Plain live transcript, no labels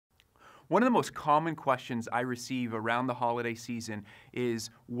One of the most common questions I receive around the holiday season is,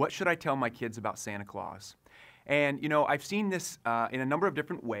 what should I tell my kids about Santa Claus? And, I've seen this in a number of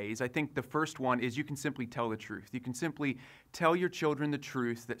different ways. I think the first one is you can simply tell the truth. You can simply tell your children the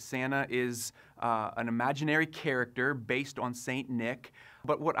truth that Santa is an imaginary character based on Saint Nick.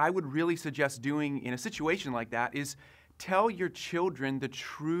 But what I would really suggest doing in a situation like that is tell your children the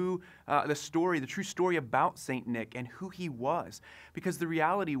true story about Saint Nick and who he was. Because the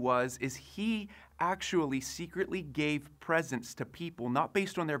reality is he actually secretly gave presents to people, not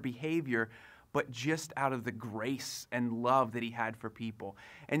based on their behavior, but just out of the grace and love that he had for people.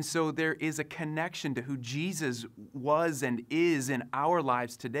 And so there is a connection to who Jesus was and is in our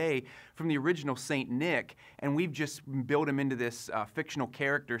lives today from the original Saint Nick, and we've just built him into this fictional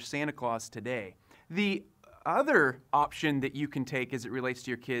character, Santa Claus, today. The other option that you can take as it relates to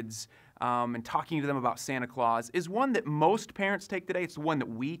your kids and talking to them about Santa Claus is one that most parents take today. It's the one that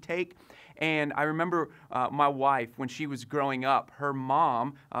we take. And I remember my wife, when she was growing up, her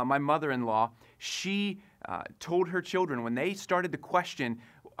mom, my mother-in-law, she told her children when they started to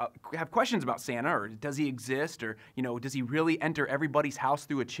have questions about Santa, or does he exist, or does he really enter everybody's house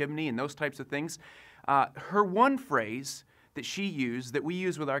through a chimney and those types of things, her one phrase that she used, that we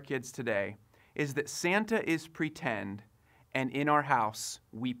use with our kids today, is that Santa is pretend, and in our house,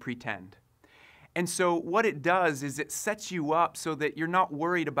 we pretend. And so what it does is it sets you up so that you're not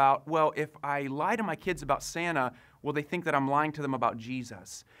worried about, well, if I lie to my kids about Santa, will they think that I'm lying to them about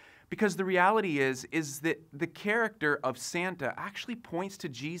Jesus? Because the reality is that the character of Santa actually points to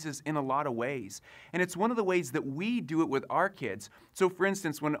Jesus in a lot of ways. And it's one of the ways that we do it with our kids. So for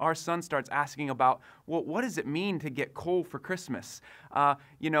instance, when our son starts asking about, well, what does it mean to get coal for Christmas?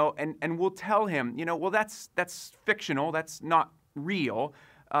 And we'll tell him, well, that's fictional, that's not real.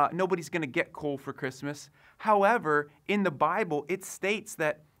 Nobody's going to get coal for Christmas. However, in the Bible, it states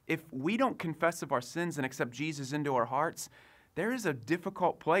that if we don't confess of our sins and accept Jesus into our hearts, there is a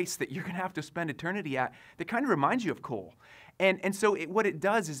difficult place that you're going to have to spend eternity at that kind of reminds you of coal. And so what it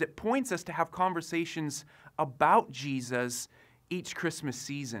does is it points us to have conversations about Jesus each Christmas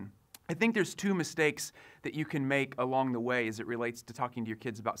season. I think there's two mistakes that you can make along the way as it relates to talking to your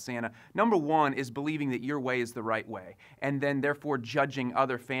kids about Santa. Number one is believing that your way is the right way, and then therefore judging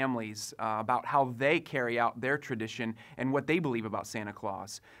other families about how they carry out their tradition and what they believe about Santa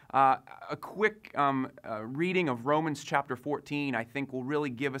Claus. A quick reading of Romans chapter 14, I think, will really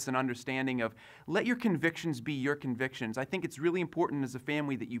give us an understanding of let your convictions be your convictions. I think it's really important as a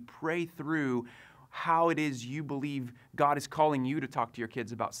family that you pray through how it is you believe God is calling you to talk to your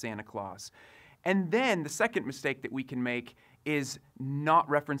kids about Santa Claus. And then the second mistake that we can make is not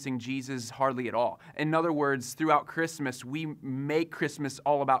referencing Jesus hardly at all. In other words, throughout Christmas, we make Christmas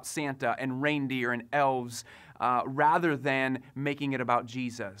all about Santa and reindeer and elves rather than making it about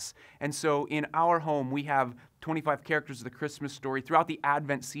Jesus. And so in our home, we have 25 characters of the Christmas story throughout the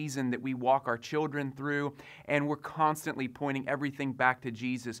Advent season that we walk our children through, and we're constantly pointing everything back to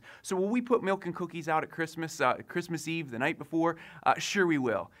Jesus. So will we put milk and cookies out at Christmas Eve, the night before? Sure we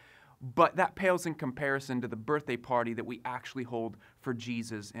will. But that pales in comparison to the birthday party that we actually hold for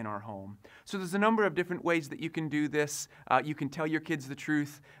Jesus in our home. So there's a number of different ways that you can do this. You can tell your kids the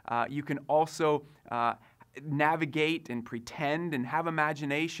truth. You can also navigate and pretend and have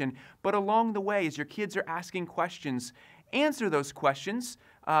imagination. But along the way, as your kids are asking questions, answer those questions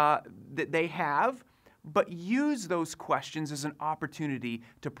that they have, but use those questions as an opportunity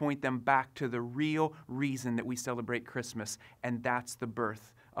to point them back to the real reason that we celebrate Christmas, and that's the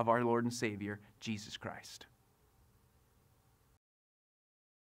birth of our Lord and Savior, Jesus Christ.